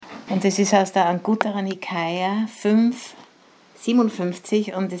Und es ist aus der Anguttara Nikaya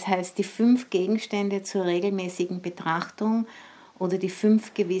 5,57 und es heißt die 5 Gegenstände zur regelmäßigen Betrachtung oder die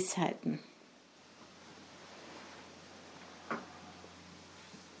 5 Gewissheiten.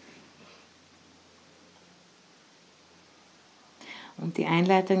 Und die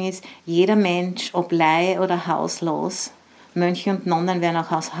Einleitung ist, jeder Mensch, ob Laie oder hauslos, Mönche und Nonnen werden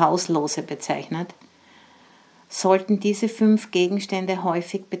auch als Hauslose bezeichnet, sollten diese 5 Gegenstände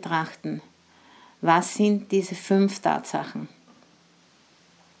häufig betrachten. Was sind diese 5 Tatsachen?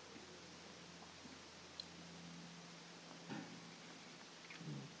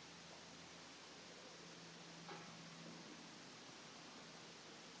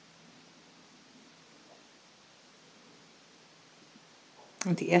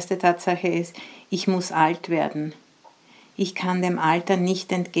 Und die erste Tatsache ist, ich muss alt werden. Ich kann dem Alter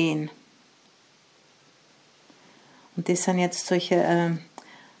nicht entgehen. Und das sind jetzt solche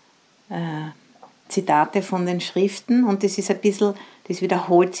Zitate von den Schriften und das ist ein bisschen, das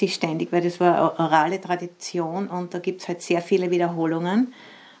wiederholt sich ständig, weil das war eine orale Tradition und da gibt es halt sehr viele Wiederholungen,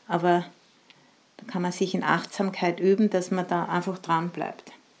 aber da kann man sich in Achtsamkeit üben, dass man da einfach dran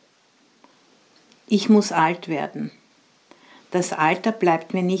bleibt. Ich muss alt werden. Das Alter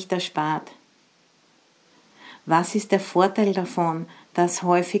bleibt mir nicht erspart. Was ist der Vorteil davon, das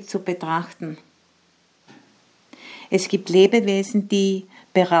häufig zu betrachten? Es gibt Lebewesen, die,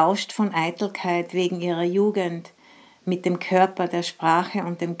 berauscht von Eitelkeit wegen ihrer Jugend, mit dem Körper, der Sprache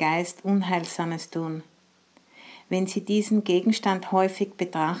und dem Geist Unheilsames tun. Wenn sie diesen Gegenstand häufig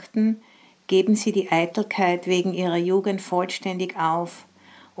betrachten, geben sie die Eitelkeit wegen ihrer Jugend vollständig auf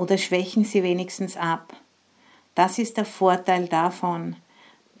oder schwächen sie wenigstens ab. Das ist der Vorteil davon,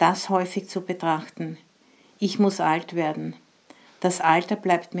 das häufig zu betrachten. Ich muss alt werden. Das Alter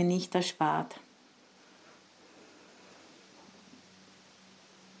bleibt mir nicht erspart.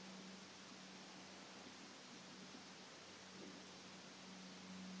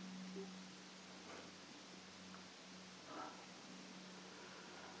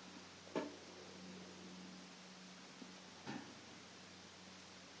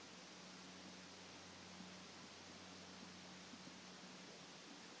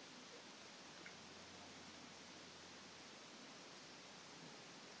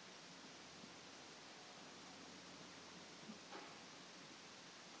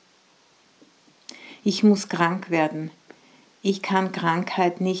 Ich muss krank werden. Ich kann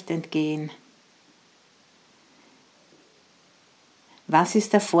Krankheit nicht entgehen. Was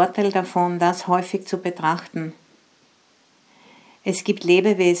ist der Vorteil davon, das häufig zu betrachten? Es gibt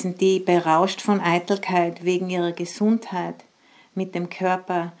Lebewesen, die, berauscht von Eitelkeit wegen ihrer Gesundheit, mit dem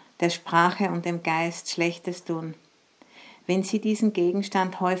Körper, der Sprache und dem Geist Schlechtes tun. Wenn sie diesen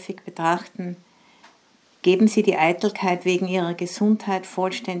Gegenstand häufig betrachten, geben sie die Eitelkeit wegen ihrer Gesundheit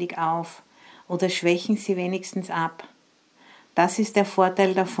vollständig auf oder schwächen sie wenigstens ab. Das ist der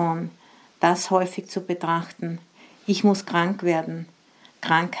Vorteil davon, das häufig zu betrachten. Ich muss krank werden.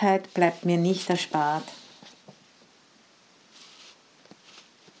 Krankheit bleibt mir nicht erspart.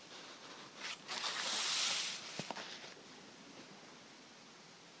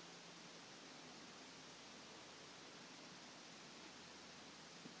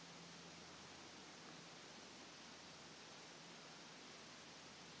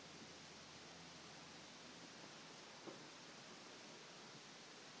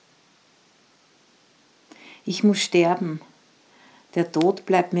 Ich muss sterben. Der Tod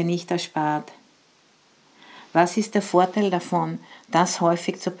bleibt mir nicht erspart. Was ist der Vorteil davon, das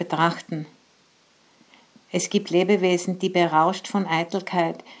häufig zu betrachten? Es gibt Lebewesen, die, berauscht von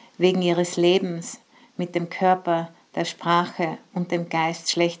Eitelkeit wegen ihres Lebens, mit dem Körper, der Sprache und dem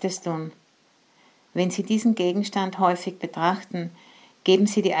Geist Schlechtes tun. Wenn sie diesen Gegenstand häufig betrachten, geben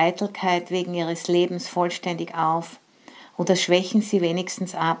sie die Eitelkeit wegen ihres Lebens vollständig auf oder schwächen sie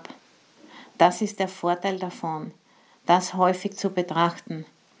wenigstens ab. Das ist der Vorteil davon, das häufig zu betrachten.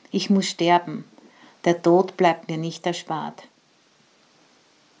 Ich muss sterben. Der Tod bleibt mir nicht erspart.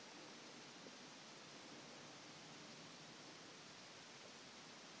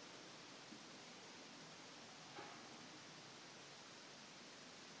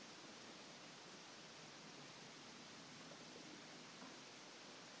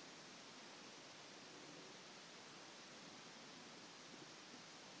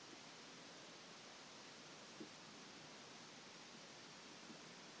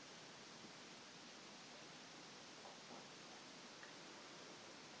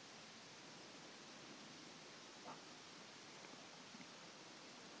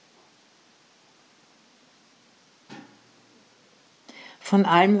 Von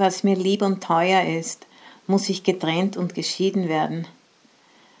allem, was mir lieb und teuer ist, muss ich getrennt und geschieden werden.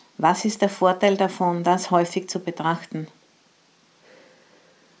 Was ist der Vorteil davon, das häufig zu betrachten?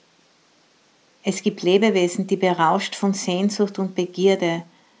 Es gibt Lebewesen, die berauscht von Sehnsucht und Begierde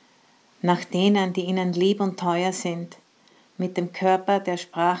nach denen, die ihnen lieb und teuer sind, mit dem Körper, der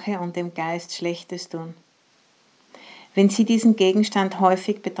Sprache und dem Geist Schlechtes tun. Wenn Sie diesen Gegenstand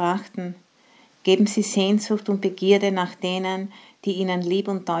häufig betrachten, geben Sie Sehnsucht und Begierde nach denen, die Ihnen lieb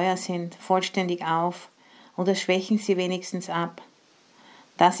und teuer sind, vollständig auf oder schwächen Sie wenigstens ab.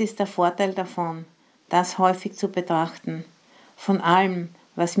 Das ist der Vorteil davon, das häufig zu betrachten. Von allem,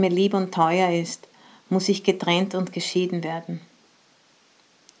 was mir lieb und teuer ist, muss ich getrennt und geschieden werden.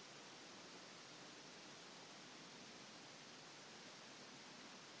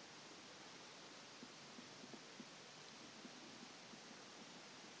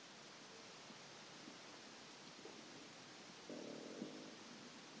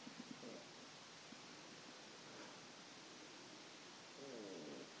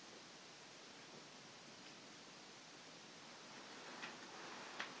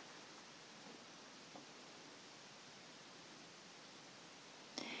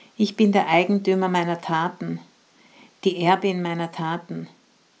 Ich bin der Eigentümer meiner Taten, die Erbin meiner Taten.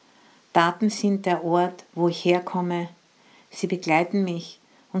 Taten sind der Ort, wo ich herkomme. Sie begleiten mich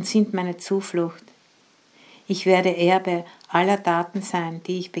und sind meine Zuflucht. Ich werde Erbe aller Taten sein,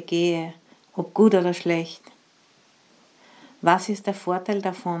 die ich begehe, ob gut oder schlecht. Was ist der Vorteil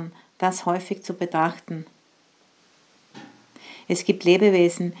davon, das häufig zu betrachten? Es gibt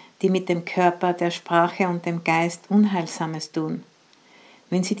Lebewesen, die mit dem Körper, der Sprache und dem Geist Unheilsames tun.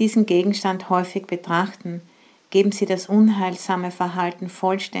 Wenn Sie diesen Gegenstand häufig betrachten, geben Sie das unheilsame Verhalten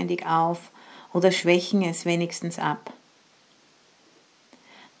vollständig auf oder schwächen es wenigstens ab.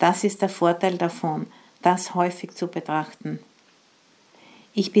 Das ist der Vorteil davon, das häufig zu betrachten.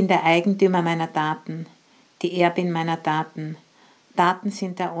 Ich bin der Eigentümer meiner Taten, die Erbin meiner Taten. Taten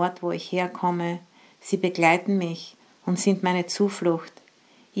sind der Ort, wo ich herkomme, sie begleiten mich und sind meine Zuflucht.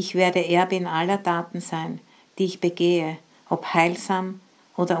 Ich werde Erbin aller Taten sein, die ich begehe, ob heilsam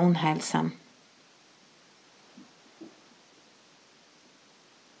oder unheilsam.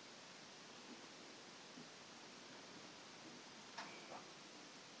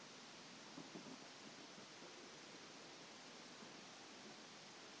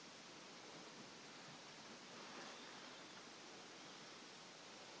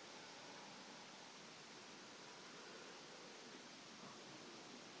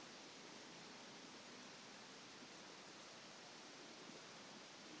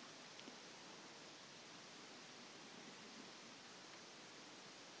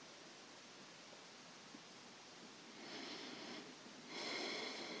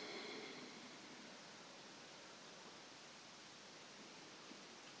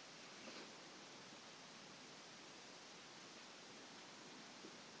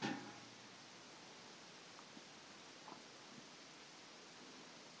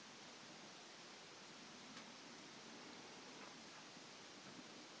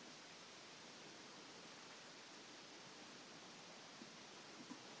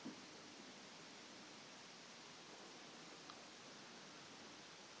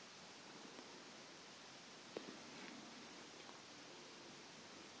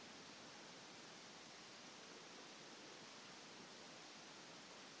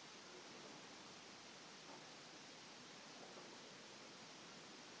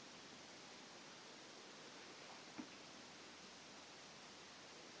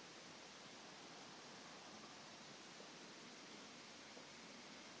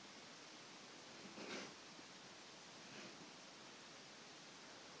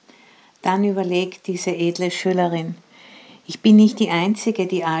 Dann überlegt diese edle Schülerin: Ich bin nicht die Einzige,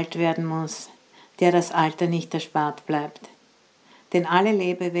 die alt werden muss, der das Alter nicht erspart bleibt. Denn alle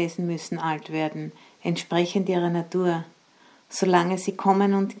Lebewesen müssen alt werden, entsprechend ihrer Natur, solange sie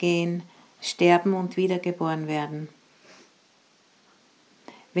kommen und gehen, sterben und wiedergeboren werden.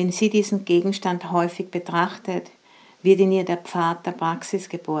 Wenn sie diesen Gegenstand häufig betrachtet, wird in ihr der Pfad der Praxis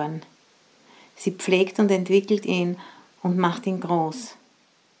geboren. Sie pflegt und entwickelt ihn und macht ihn groß.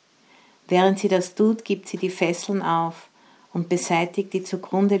 Während sie das tut, gibt sie die Fesseln auf und beseitigt die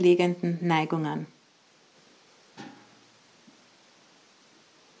zugrunde liegenden Neigungen.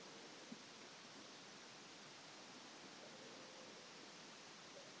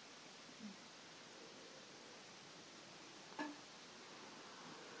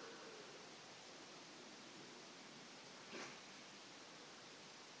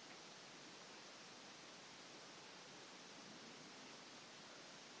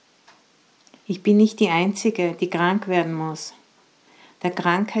 Ich bin nicht die Einzige, die krank werden muss, der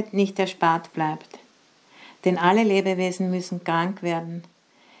Krankheit nicht erspart bleibt. Denn alle Lebewesen müssen krank werden,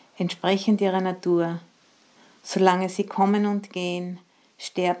 entsprechend ihrer Natur, solange sie kommen und gehen,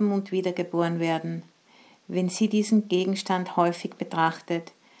 sterben und wiedergeboren werden. Wenn sie diesen Gegenstand häufig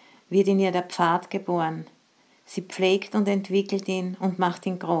betrachtet, wird in ihr der Pfad geboren. Sie pflegt und entwickelt ihn und macht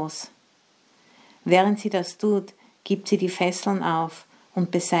ihn groß. Während sie das tut, gibt sie die Fesseln auf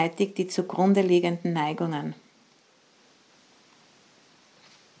und beseitigt die zugrunde liegenden Neigungen.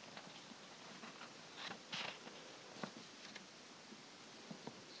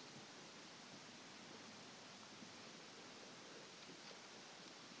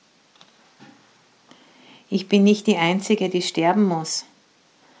 Ich bin nicht die Einzige, die sterben muss,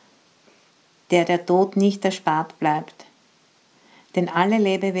 der Tod nicht erspart bleibt. Denn alle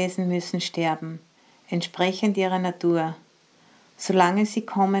Lebewesen müssen sterben, entsprechend ihrer Natur, solange sie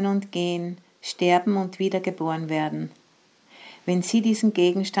kommen und gehen, sterben und wiedergeboren werden. Wenn sie diesen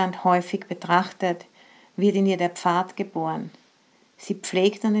Gegenstand häufig betrachtet, wird in ihr der Pfad geboren. Sie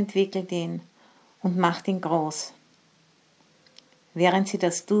pflegt und entwickelt ihn und macht ihn groß. Während sie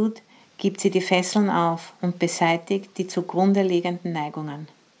das tut, gibt sie die Fesseln auf und beseitigt die zugrunde liegenden Neigungen.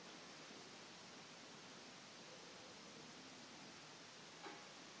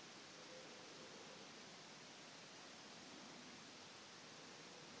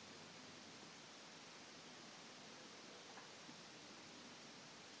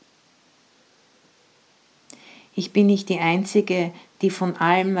 Ich bin nicht die Einzige, die von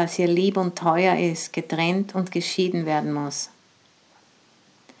allem, was ihr lieb und teuer ist, getrennt und geschieden werden muss.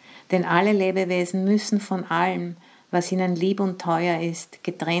 Denn alle Lebewesen müssen von allem, was ihnen lieb und teuer ist,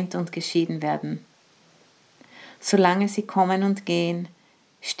 getrennt und geschieden werden. Solange sie kommen und gehen,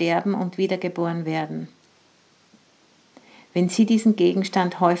 sterben und wiedergeboren werden. Wenn sie diesen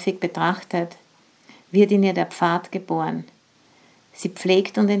Gegenstand häufig betrachtet, wird in ihr der Pfad geboren. Sie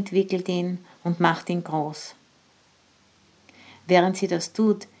pflegt und entwickelt ihn und macht ihn groß. Während sie das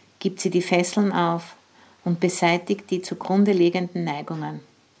tut, gibt sie die Fesseln auf und beseitigt die zugrunde liegenden Neigungen.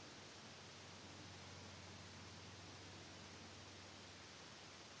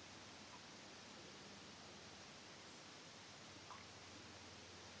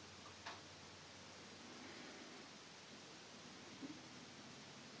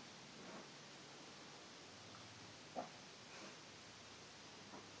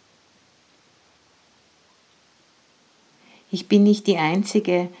 Ich bin nicht die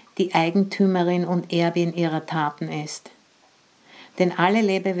Einzige, die Eigentümerin und Erbin ihrer Taten ist. Denn alle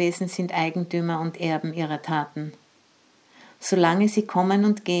Lebewesen sind Eigentümer und Erben ihrer Taten. Solange sie kommen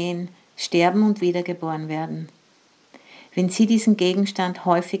und gehen, sterben und wiedergeboren werden. Wenn sie diesen Gegenstand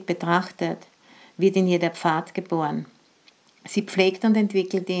häufig betrachtet, wird in ihr der Pfad geboren. Sie pflegt und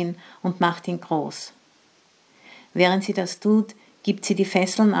entwickelt ihn und macht ihn groß. Während sie das tut, gibt sie die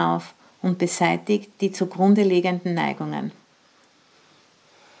Fesseln auf und beseitigt die zugrunde liegenden Neigungen.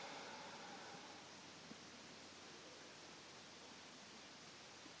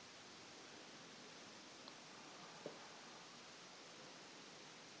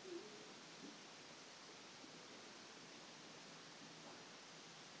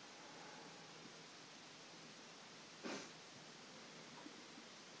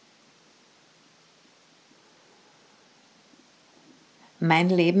 Mein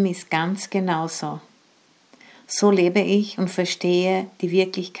Leben ist ganz genauso. So lebe ich und verstehe die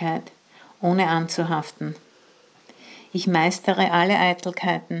Wirklichkeit, ohne anzuhaften. Ich meistere alle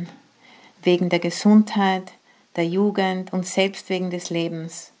Eitelkeiten, wegen der Gesundheit, der Jugend und selbst wegen des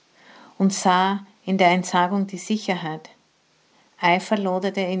Lebens, und sah in der Entsagung die Sicherheit. Eifer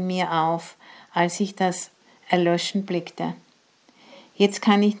loderte in mir auf, als ich das Erlöschen blickte. Jetzt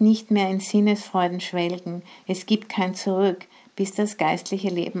kann ich nicht mehr in Sinnesfreuden schwelgen, es gibt kein Zurück, bis das geistliche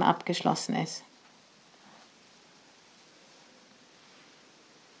Leben abgeschlossen ist.